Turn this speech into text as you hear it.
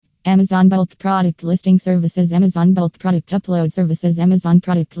Amazon Bulk Product Listing Services, Amazon Bulk Product Upload Services, Amazon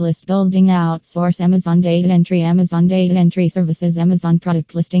Product List Building Outsource, Amazon Data Entry Services, Amazon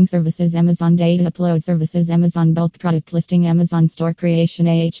Product Listing Services, Amazon Data Upload Services, Amazon Bulk Product Listing, Amazon Store Creation,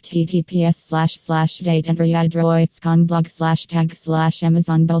 https://dateentry@droids.com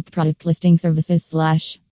blog/tag/Amazon Bulk Product Listing Services/